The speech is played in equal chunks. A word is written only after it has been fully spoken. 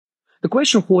the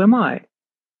question, who am I?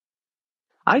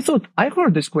 I thought I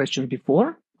heard this question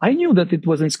before. I knew that it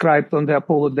was inscribed on the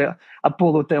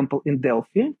Apollo temple in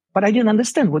Delphi, but I didn't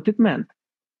understand what it meant.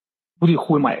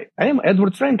 Who am I? I am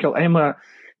Edward Frenkel. I am a,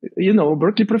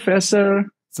 Berkeley professor.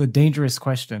 It's a dangerous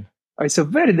question. It's a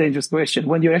very dangerous question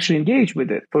when you actually engage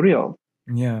with it for real.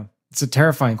 Yeah, it's a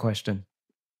terrifying question.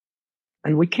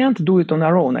 And we can't do it on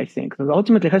our own, I think.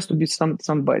 Ultimately, it has to be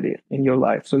somebody in your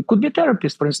life. So it could be a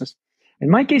therapist, for instance. In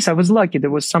my case, I was lucky. There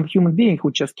was some human being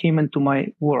who just came into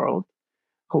my world,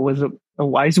 who was a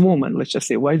wise woman, let's just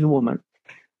say, wise woman.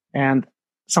 And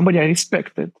somebody I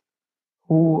respected,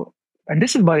 and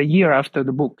this is about a year after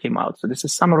the book came out. So this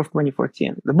is summer of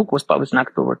 2014. The book was published in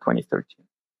October 2013.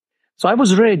 So I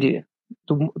was ready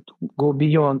to go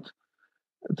beyond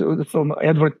from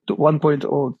Edward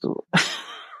 1.0 to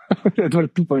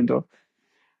Edward 2.0.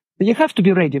 You have to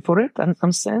be ready for it in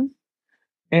some sense.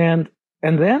 And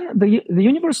then the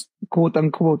universe, quote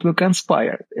unquote, will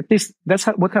conspire. At least that's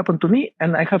what happened to me.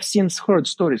 And I have since heard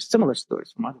similar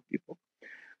stories from other people.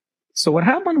 So what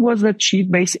happened was that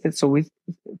so we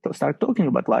started talking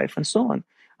about life and so on.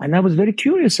 And I was very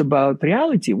curious about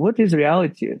reality. What is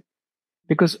reality?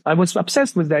 Because I was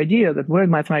obsessed with the idea that where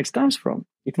mathematics comes from.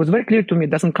 It was very clear to me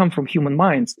it doesn't come from human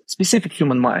minds, specific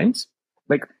human minds.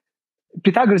 Like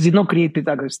Pythagoras did not create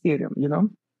Pythagoras' theorem,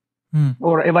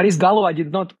 Or Évariste Galois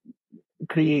did not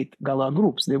create Galois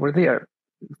groups. They were there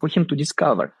for him to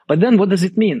discover. But then what does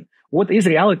it mean? What is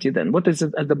reality then? What is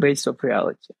it at the base of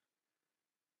reality?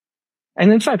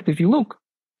 And in fact, if you look,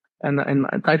 and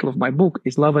the title of my book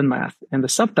is Love and Math, and the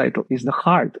subtitle is The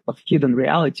Heart of Hidden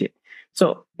Reality.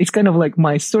 So it's kind of like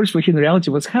my search for hidden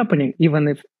reality was happening, even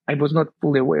if I was not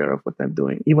fully aware of what I'm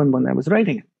doing, even when I was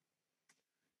writing it.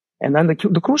 And then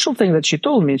the crucial thing that she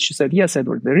told me, she said, yes,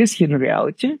 Edward, there is hidden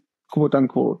reality, quote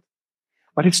unquote,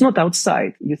 but it's not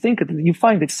outside. You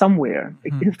find it somewhere.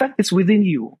 Mm-hmm. In fact, it's within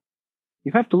you.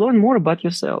 You have to learn more about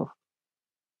yourself.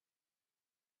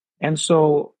 And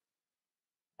so,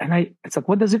 it's like,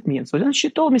 what does it mean? So then she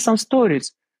told me some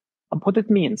stories of what it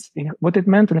means, what it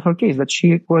meant in her case, that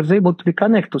she was able to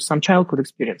reconnect to some childhood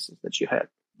experiences that she had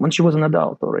when she was an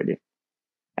adult already.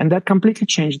 And that completely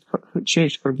changed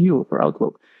her view, her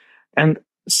outlook. And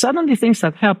suddenly things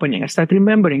start happening. I start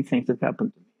remembering things that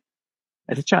happened to me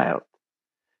as a child.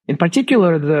 In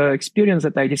particular, the experience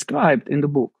that I described in the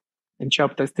book, in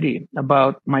chapter 3,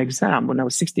 about my exam when I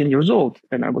was 16 years old,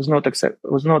 and I was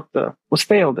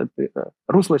failed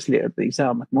ruthlessly at the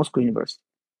exam at Moscow University.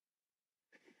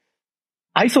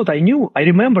 I thought I knew. I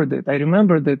remembered it.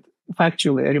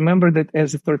 Factually. I remembered it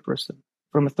as a third person,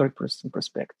 from a third person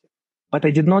perspective. But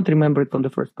I did not remember it from the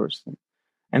first person.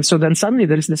 And so then suddenly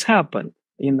this happened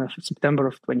in September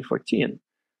of 2014,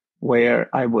 where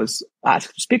I was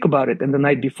asked to speak about it. And the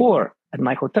night before at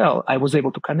my hotel, I was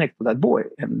able to connect with that boy.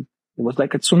 And it was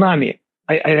like a tsunami.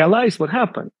 I realized what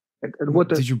happened.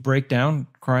 Did you break down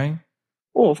crying?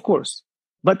 Oh, of course.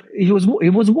 But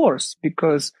it was worse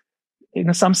because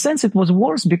in some sense, it was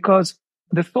worse because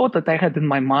the thought that I had in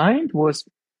my mind was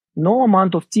no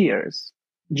amount of tears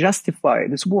justify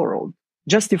this world,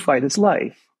 justify this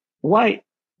life. Why?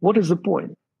 What is the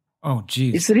point? Oh,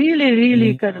 geez. It's really,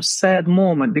 really kind of sad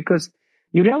moment because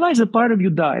you realize a part of you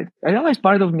died. I realized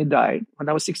part of me died when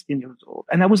I was 16 years old,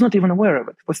 and I was not even aware of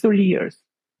it for 30 years.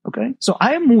 Okay? So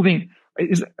I am moving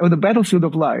on the battlefield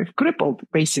of life, crippled,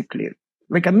 basically,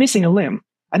 like I'm missing a limb.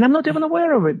 And I'm not even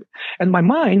aware of it. And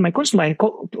my conscious mind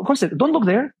said, don't look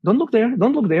there, don't look there,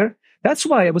 don't look there. That's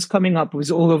why I was coming up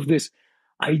with all of these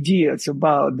ideas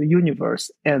about the universe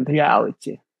and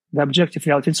reality, the objective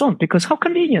reality and so on. Because how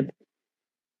convenient.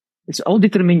 It's all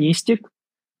deterministic.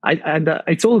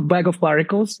 It's all a bag of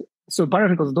particles. So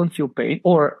particles don't feel pain,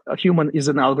 or a human is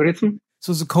an algorithm.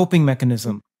 So it's a coping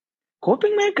mechanism.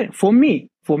 Coping mechanism. For me,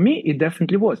 it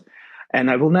definitely was.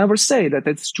 And I will never say that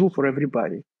it's true for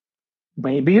everybody.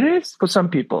 Maybe it is for some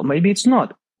people. Maybe it's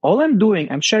not. All I'm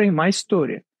doing, I'm sharing my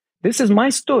story. This is my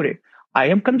story. I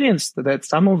am convinced that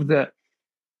some of the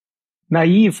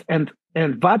naive and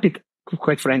vapid,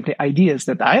 quite frankly, ideas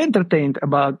that I entertained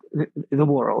about the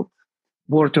world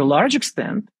were to a large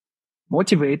extent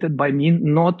motivated by me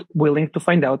not willing to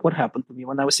find out what happened to me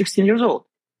when I was 16 years old.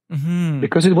 Mm-hmm.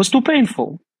 Because it was too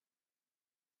painful.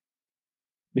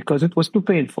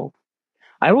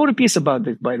 I wrote a piece about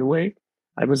this, by the way.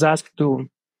 I was asked to,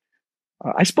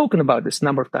 I've spoken about this a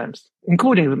number of times,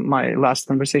 including my last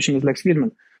conversation with Lex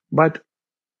Friedman. But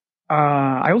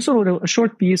I also wrote a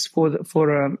short piece for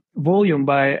a volume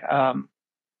by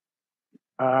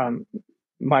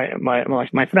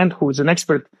my friend who is an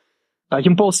expert,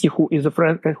 Yampolsky, who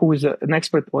is an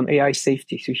expert on AI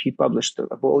safety. So he published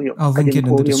a volume. I'll link it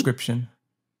in the description.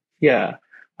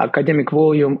 academic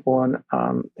volume on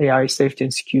AI safety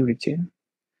and security.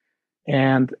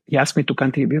 And he asked me to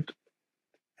contribute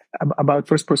about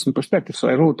first-person perspective. So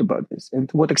I wrote about this and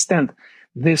to what extent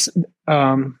this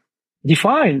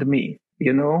defined me,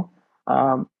 not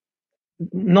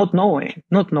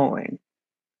knowing.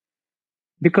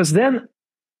 Because then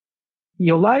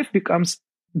your life becomes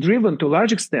driven to a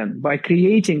large extent by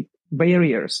creating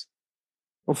barriers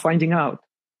of finding out.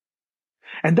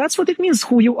 And that's what it means,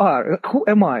 who you are, who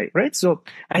am I, right? So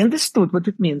I understood what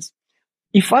it means.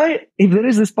 If there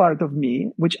is this part of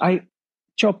me, which I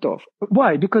chopped off.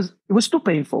 Why? Because it was too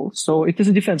painful. So it is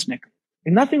a defense mechanism.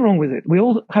 And nothing wrong with it.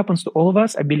 Happens to all of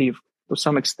us, I believe, to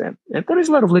some extent. And there is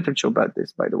a lot of literature about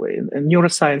this, by the way, and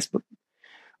neuroscience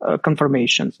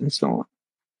confirmations and so on.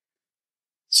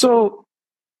 So,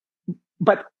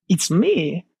 but it's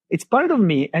me. It's part of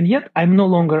me. And yet I'm no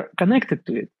longer connected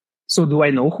to it. So do I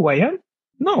know who I am?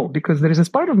 No, because there is this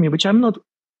part of me which I'm not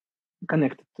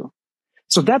connected to.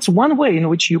 So that's one way in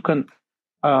which you can,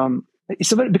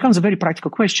 it becomes a very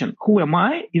practical question. Who am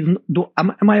I?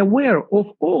 Am I aware of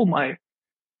all my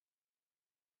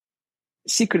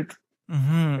secret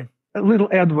little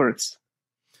Edwards?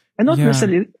 And not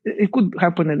necessarily, it could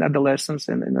happen in adolescence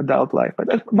and in adult life.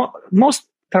 But most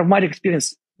traumatic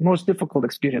experience, most difficult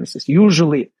experiences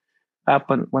usually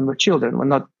happen when we're children. We're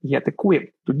not yet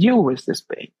equipped to deal with this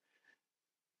pain.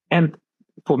 And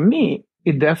for me,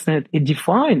 it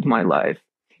defined my life.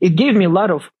 It gave me a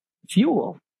lot of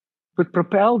fuel. It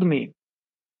propelled me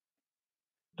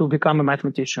to become a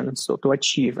mathematician and so to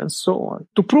achieve and so on.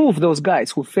 To prove those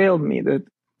guys who failed me that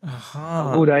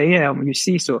how good I am, you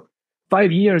see. So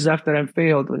 5 years after I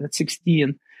failed at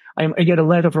 16, I get a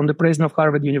letter from the president of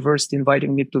Harvard University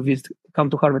inviting me to come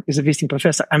to Harvard as a visiting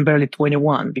professor. I'm barely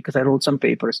 21 because I wrote some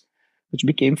papers which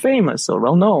became famous or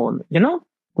well known.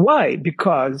 Why?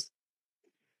 Because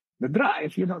the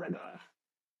drive,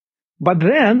 But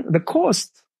then the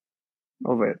cost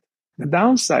of it, the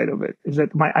downside of it is that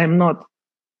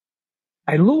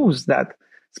I lose that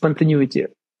spontaneity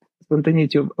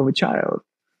of a child,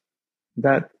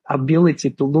 that ability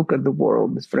to look at the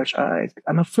world with fresh eyes.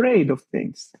 I'm afraid of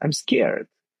things. I'm scared.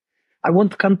 I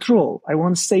want control. I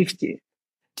want safety.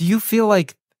 Do you feel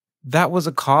like that was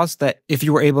a cost that if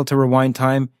you were able to rewind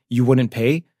time, you wouldn't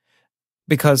pay?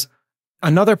 Because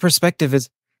another perspective is,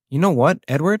 you know what,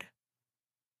 Edward?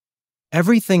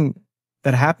 Everything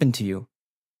that happened to you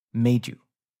made you.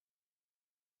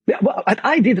 Yeah, well,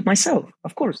 I did it myself,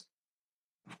 of course.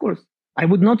 I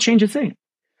would not change a thing.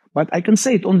 But I can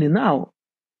say it only now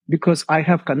because I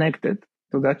have connected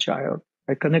to that child.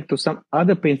 I connect to some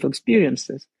other painful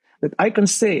experiences that I can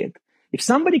say it. If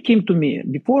somebody came to me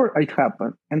before it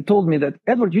happened and told me that,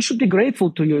 Edward, you should be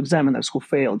grateful to your examiners who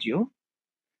failed you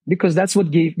because that's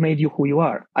what made you who you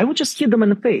are, I would just hit them in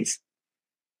the face.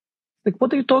 Like,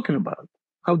 what are you talking about?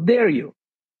 How dare you?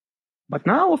 But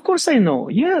now, of course, I know.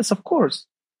 Yes, of course.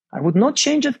 I would not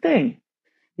change a thing.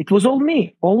 It was all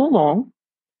me all along.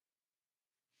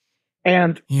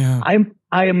 And I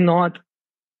am not,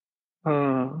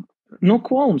 no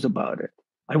qualms about it.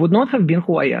 I would not have been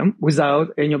who I am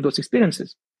without any of those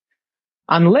experiences.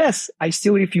 Unless I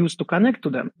still refuse to connect to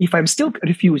them. If I'm still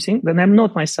refusing, then I'm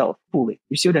not myself fully.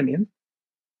 You see what I mean?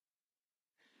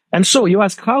 And so you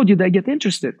ask, how did I get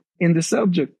interested in the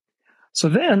subject? So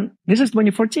then, this is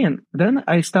 2014. Then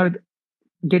I started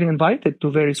getting invited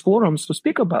to various forums to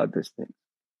speak about this thing.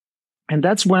 And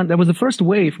that was the first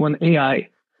wave when AI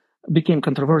became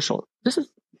controversial. This is,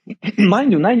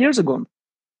 mind you, 9 years ago.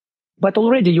 But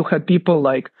already you had people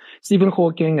like Stephen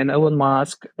Hawking and Elon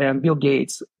Musk and Bill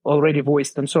Gates already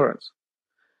voiced concerns.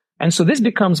 And so this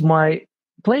becomes my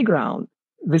playground,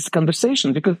 this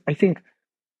conversation, because I think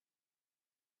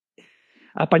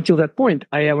up until that point,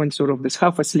 I am in sort of this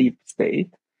half asleep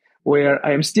state where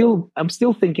I'm still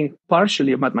thinking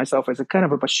partially about myself as a kind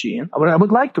of a machine, or I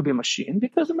would like to be a machine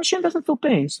because a machine doesn't feel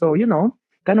pain. So,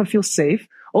 kind of feel safe.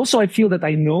 Also, I feel that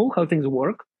I know how things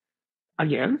work.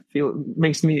 Again,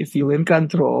 makes me feel in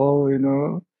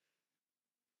control,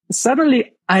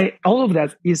 Suddenly, all of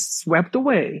that is swept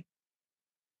away.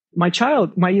 My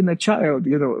inner child,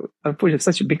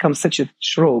 unfortunately, becomes such a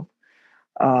trope.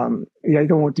 I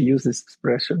don't want to use this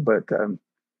expression,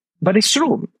 but it's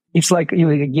true. It's like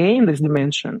you gain this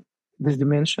dimension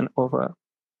of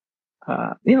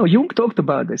Jung talked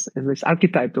about this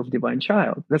archetype of divine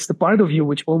child. That's the part of you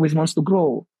which always wants to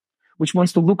grow, which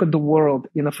wants to look at the world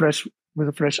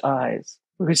with fresh eyes,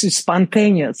 which is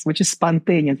spontaneous, which is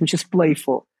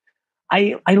playful.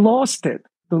 I lost it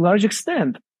to a large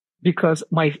extent because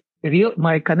my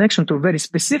connection to a very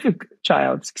specific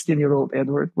child, 16-year-old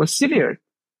Edward, was severed.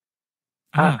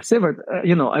 severed,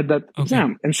 at that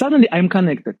exam. And suddenly I'm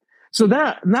connected. So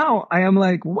that now I am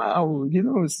like, wow,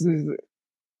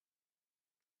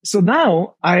 so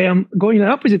now I am going to the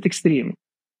opposite extreme.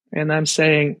 And I'm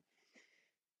saying,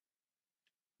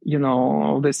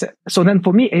 this. So then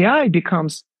for me, AI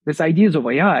becomes these ideas of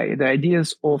AI, the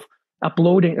ideas of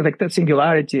uploading, like that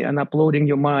singularity and uploading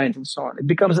your mind and so on. It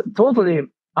becomes totally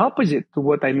opposite to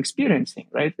what I'm experiencing,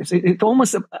 right? It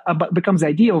almost becomes the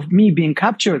idea of me being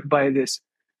captured by this,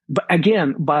 but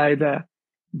again, by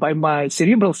my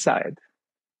cerebral side.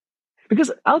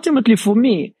 Because ultimately for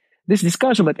me, this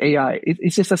discussion about AI,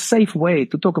 it's just a safe way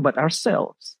to talk about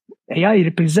ourselves. AI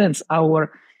represents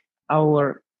our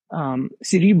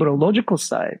cerebral logical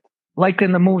side, like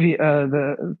in the movie,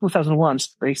 the 2001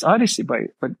 Space Odyssey by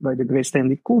the great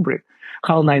Stanley Kubrick,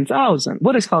 HAL 9000.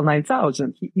 What is HAL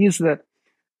 9000? He is the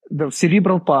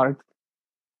cerebral part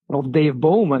of Dave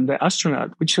Bowman, the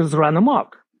astronaut, which has run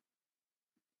amok.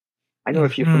 I don't know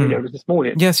if you're familiar with this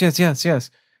movie. Yes.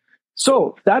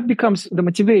 So that becomes the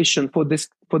motivation for this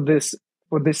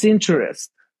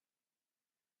interest,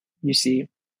 you see.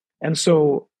 And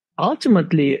so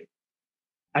ultimately,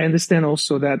 I understand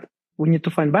also that we need to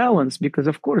find balance because,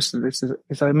 of course, this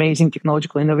is amazing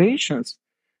technological innovations,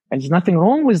 and there's nothing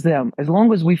wrong with them as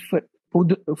long as we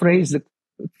phrase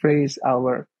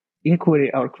our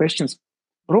inquiry, our questions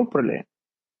properly,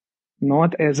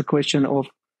 not as a question of,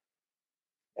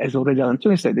 as already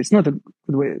Antonio said, it's not a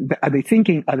good way. Are they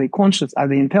thinking? Are they conscious? Are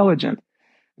they intelligent?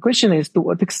 The question is to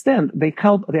what extent they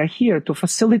are here to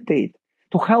facilitate,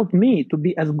 to help me to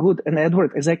be as good an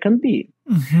Edward as I can be.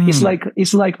 Mm-hmm.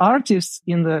 It's like artists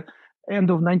in the end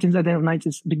of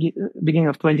 19th, beginning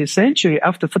of 20th century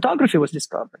after photography was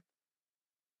discovered.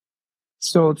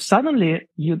 So suddenly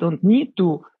you don't need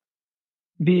to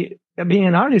being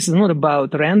an artist is not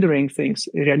about rendering things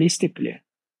realistically.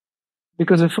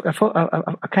 Because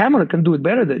a camera can do it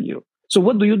better than you. So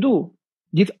what do?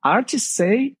 Did artists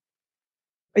say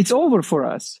it's over for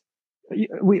us?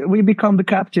 We become the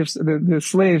captives, the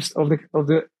slaves of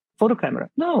the photo camera.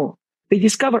 No, they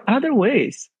discover other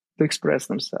ways to express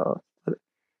themselves.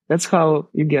 That's how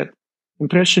you get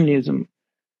impressionism,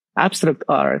 abstract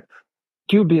art,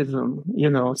 cubism,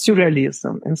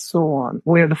 surrealism, and so on,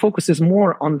 where the focus is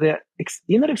more on the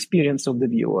inner experience of the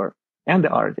viewer and the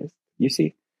artist. You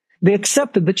see. They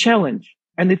accepted the challenge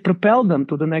and it propelled them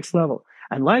to the next level.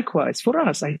 And likewise, for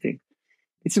us, I think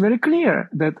it's very clear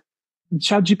that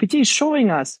ChatGPT is showing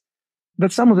us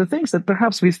that some of the things that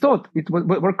perhaps we thought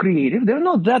were creative, they're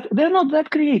not that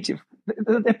creative.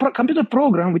 A computer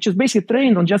program, which is basically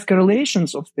trained on just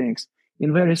correlations of things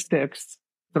in various texts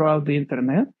throughout the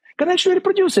internet, can actually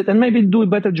reproduce it and maybe do a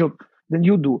better job than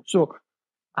you do. So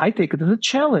I take it as a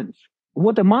challenge.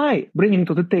 What am I bringing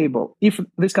to the table if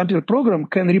this computer program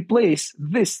can replace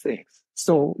these things?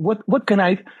 So what can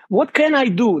I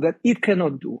do that it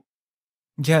cannot do?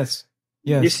 Yes.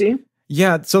 You see?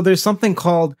 Yeah. So there's something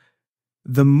called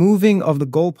the moving of the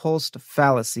goalpost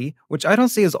fallacy, which I don't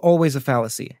see as always a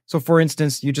fallacy. So for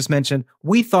instance, you just mentioned,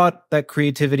 we thought that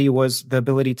creativity was the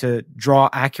ability to draw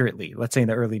accurately, let's say in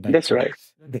the early 90s. That's right.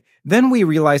 Then we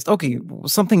realized, okay,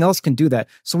 something else can do that.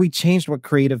 So we changed what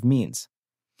creative means.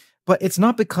 But it's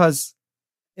not because,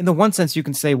 in the one sense, you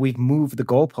can say we've moved the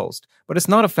goalpost, but it's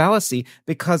not a fallacy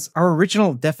because our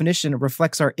original definition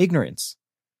reflects our ignorance.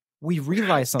 We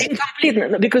realize something.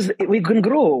 Incomplete, because we can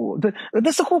grow.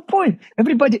 That's the whole point.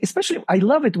 Everybody, especially, I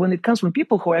love it when it comes from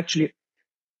people who are actually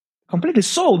completely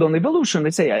sold on evolution.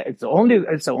 They say it's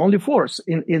the only force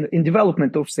in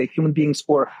development of, say, human beings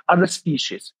or other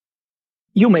species.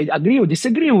 You may agree or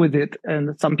disagree with it.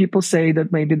 And some people say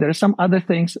that maybe there are some other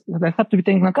things that have to be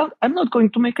taken into account. I'm not going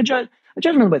to make a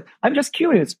judgment, but I'm just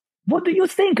curious. What do you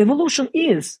think evolution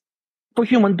is for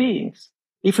human beings?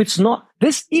 If it's not,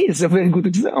 this is a very good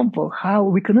example how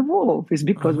we can evolve is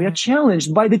because we are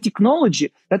challenged by the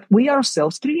technology that we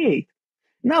ourselves create.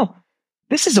 Now,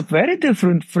 this is a very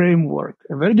different framework,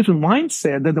 a very different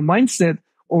mindset than the mindset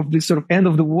of this sort of end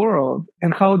of the world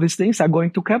and how these things are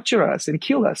going to capture us and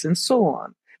kill us and so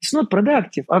on. It's not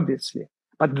productive, obviously.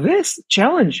 But this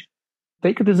challenge,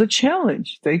 take it as a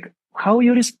challenge. Take how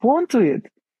you respond to it.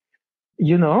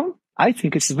 I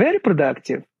think it's very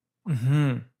productive.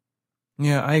 Mm-hmm.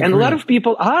 Yeah, I agree. And a lot of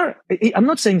people I'm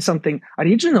not saying something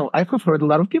original. I've heard a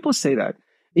lot of people say that.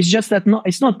 It's just that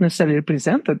it's not necessarily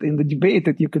represented in the debate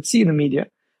that you could see in the media.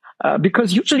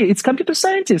 Because usually it's computer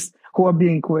scientists who are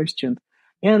being questioned.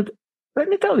 And let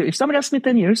me tell you, if somebody asked me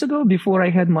 10 years ago, before I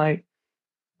had my,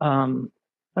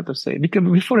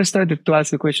 before I started to ask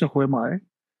the question, who am I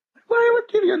would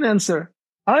give you an answer.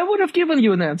 I would have given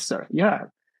you an answer. Yeah.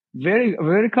 Very,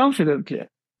 very confidently.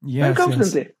 Yes, very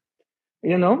confidently. Yes.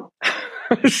 you know?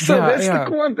 So that's the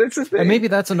point. That's the thing. And maybe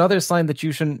that's another sign that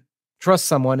you shouldn't trust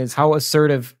someone, is how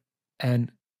assertive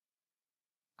and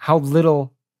how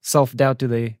little self-doubt do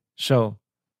they show.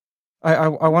 I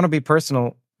want to be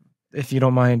personal, if you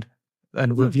don't mind,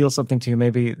 and reveal something to you.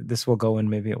 Maybe this will go and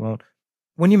maybe it won't.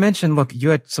 When you mentioned, look, you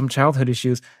had some childhood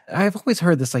issues, I've always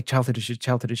heard this, like childhood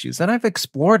issues, and I've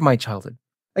explored my childhood.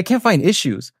 I can't find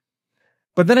issues.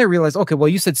 But then I realized, okay, well,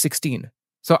 you said 16.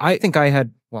 So I think I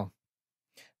had, well,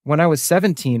 when I was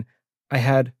 17, I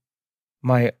had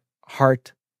my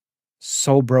heart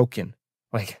so broken.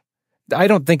 Like, I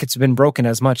don't think it's been broken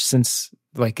as much since,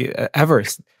 like, ever.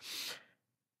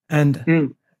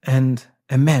 And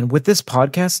man, with this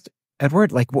podcast,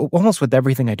 Edward, like almost with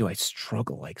everything I do, I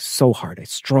struggle like so hard. I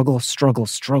struggle.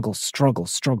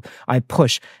 I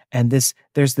push. And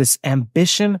there's this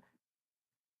ambition,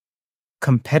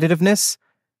 competitiveness,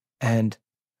 and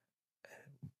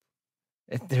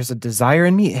there's a desire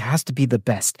in me. It has to be the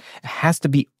best. It has to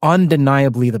be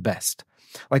undeniably the best.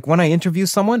 Like when I interview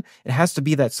someone, it has to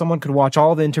be that someone could watch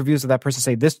all the interviews of that person,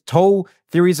 say this toe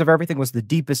theories of everything was the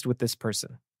deepest with this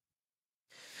person.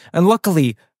 And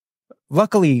luckily,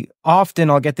 often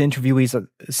I'll get the interviewees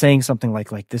saying something like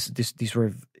these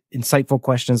were insightful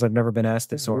questions. I've never been asked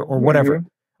this or whatever.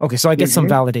 Okay, so I get some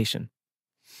validation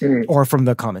or from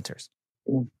the commenters.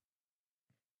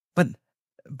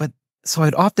 But so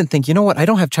I'd often think, you know what? I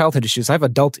don't have childhood issues. I have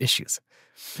adult issues.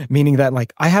 Meaning that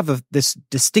like I have this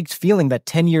distinct feeling that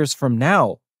 10 years from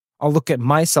now, I'll look at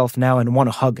myself now and want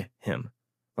to hug him.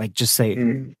 Like just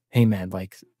say, hey man,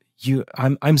 like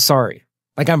I'm sorry.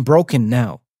 Like I'm broken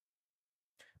now.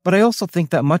 But I also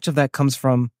think that much of that comes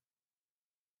from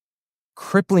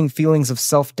crippling feelings of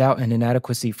self-doubt and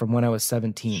inadequacy from when I was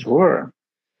 17. Sure.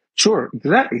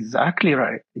 Exactly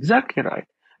right.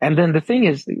 And then the thing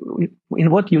is,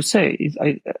 in what you say,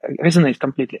 I resonate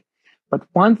completely. But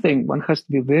one thing one has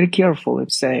to be very careful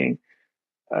of saying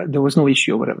there was no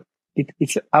issue or whatever.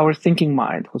 It's our thinking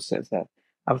mind who says that.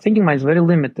 Our thinking mind is very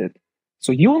limited.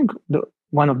 So Jung,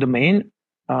 one of the main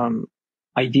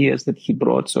ideas that he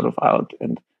brought sort of out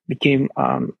and became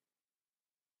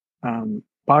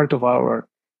part of our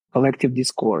collective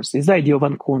discourse is the idea of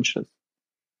unconscious.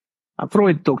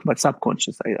 Freud talked about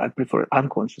subconscious. I prefer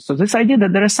unconscious. So this idea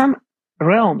that there are some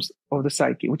realms of the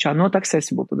psyche which are not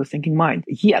accessible to the thinking mind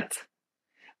yet.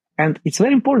 And it's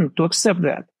very important to accept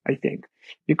that, I think,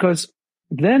 because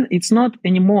then it's not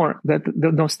anymore that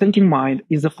the thinking mind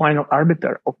is the final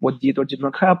arbiter of what did or did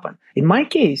not happen. In my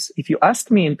case, if you asked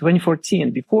me in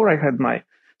 2014, before I had my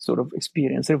sort of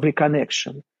experience of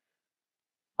reconnection,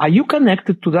 are you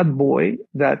connected to that boy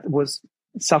that was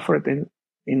suffered in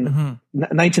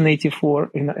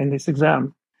 1984 in this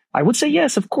exam? I would say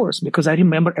yes, of course, because I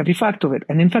remember every fact of it.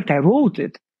 And in fact, I wrote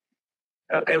it.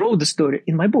 I wrote the story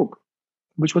in my book,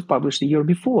 which was published a year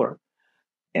before.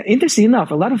 And interesting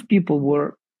enough, a lot of people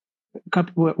were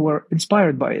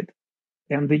inspired by it.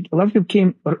 And a lot of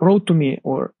people wrote to me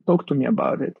or talked to me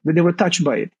about it, that they were touched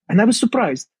by it. And I was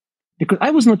surprised because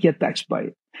I was not yet touched by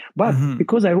it. But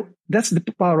because that's the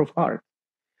power of art.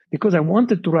 Because I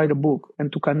wanted to write a book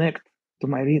and to connect to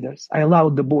my readers, I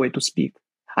allowed the boy to speak.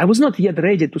 I was not yet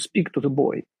ready to speak to the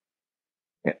boy.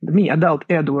 Me, adult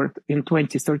Edward, in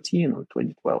 2013 or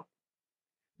 2012.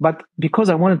 But because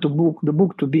I wanted the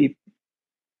book to be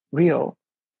real,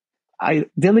 I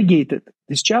delegated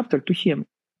this chapter to him.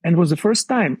 And it was the first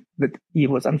time that he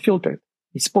was unfiltered.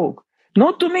 He spoke.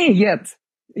 Not to me yet.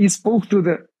 He spoke to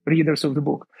the readers of the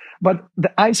book. But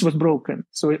the ice was broken.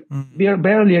 So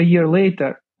barely a year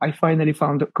later, I finally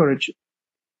found the courage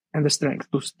and the strength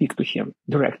to speak to him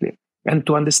directly and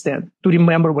to understand, to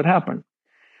remember what happened.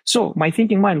 So my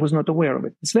thinking mind was not aware of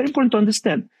it. It's very important to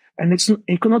understand. And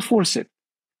you cannot force it.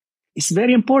 It's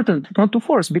very important not to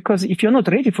force, because if you're not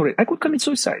ready for it, I could commit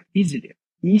suicide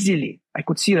easily. I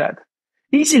could see that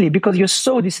easily, because you're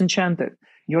so disenchanted.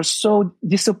 You're so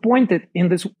disappointed in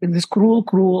this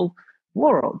cruel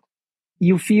world.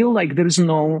 You feel like there is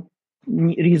no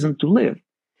reason to live.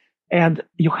 And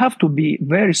you have to be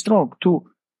very strong to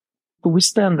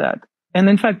withstand that. And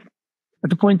in fact,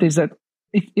 the point is that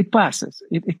it passes.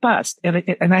 It passed.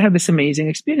 And I had this amazing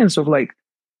experience of like,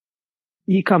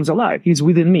 he comes alive. He's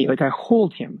within me. Like I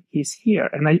hold him. He's here.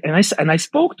 And I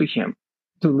spoke to him,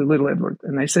 to little Edward.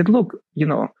 And I said, look,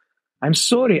 I'm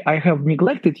sorry. I have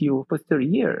neglected you for 30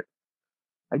 years.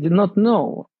 I did not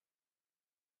know.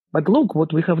 But look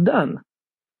what we have done.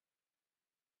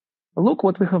 Look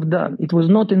what we have done. It was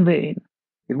not in vain.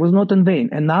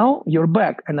 And now you're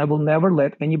back, and I will never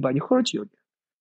let anybody hurt you again.